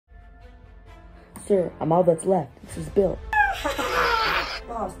Sir, I'm all that's left. This is Bill.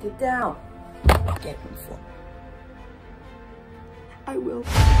 Boss, get down. Get him for me. I will.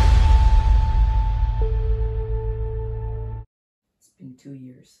 It's been 2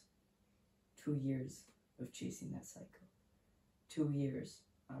 years. 2 years of chasing that psycho. 2 years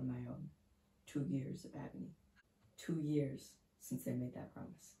on my own. 2 years of agony. 2 years since I made that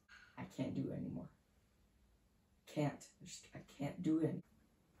promise. I can't do it anymore. I can't do it.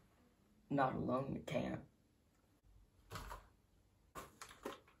 Not alone, I can't.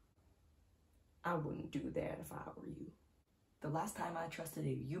 I wouldn't do that if I were you. The last time I trusted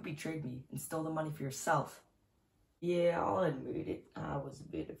you, you betrayed me and stole the money for yourself. Yeah, I'll admit it. I was a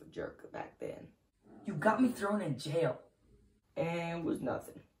bit of a jerk back then. You got me thrown in jail. And it was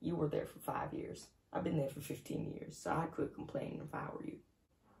nothing. You were there for 5 years. I've been there for 15 years, so I'd quit complaining if I were you.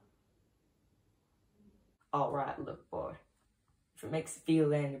 Alright, look, boy. If it makes you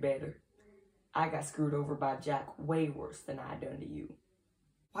feel any better, I got screwed over by Jack way worse than I done to you.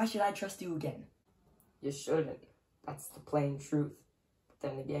 Why should I trust you again? You shouldn't. That's the plain truth. But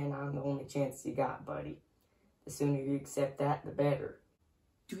then again, I'm the only chance you got, buddy. The sooner you accept that, the better.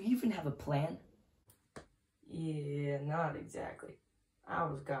 Do you even have a plan? Yeah, not exactly. I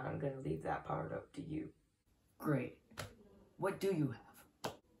was gonna leave that part up to you. Great. What do you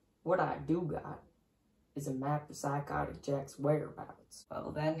have? What I do got is a map of Psychotic Jack's whereabouts.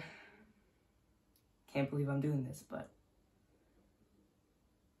 Well then, can't believe I'm doing this, but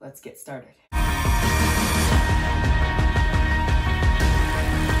let's get started.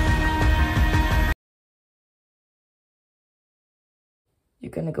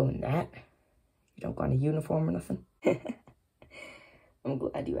 You're gonna go in that? You don't want a uniform or nothing? I'm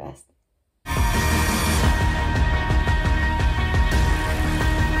glad you asked.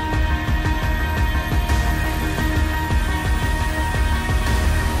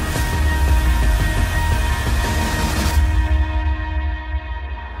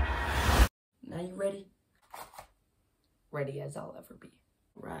 Now you ready? Ready as I'll ever be.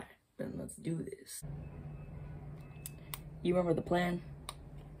 Right, then let's do this. You remember the plan?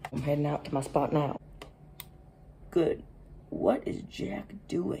 I'm heading out to my spot now. Good. What is Jack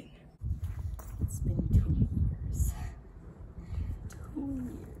doing? It's been 2 years. 2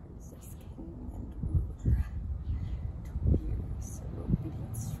 years of skin and ruler. 2 years of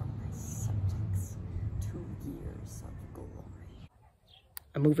obedience from my subjects. 2 years of glory.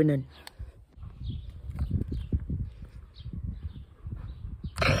 I'm moving in.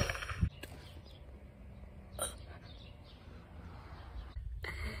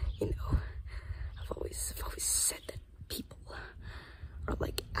 You know, I've always said that people are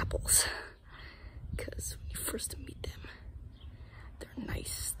like apples. Because when you first meet them, they're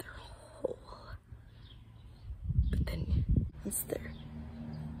nice, they're whole. But then, once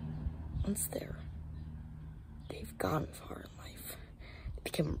they've gone far in life, they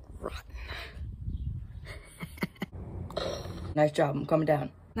become rotten. Nice job, I'm coming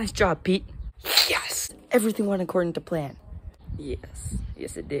down. Nice job, Pete. Yes! Everything went according to plan. Yes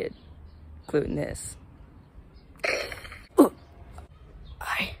it did. Including this.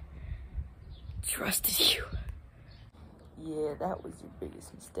 I trusted you. Yeah, that was your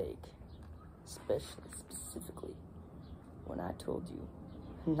biggest mistake. Specifically, when I told you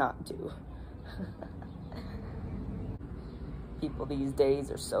not to. People these days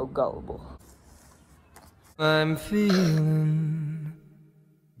are so gullible. I'm feeling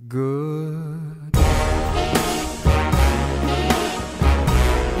good.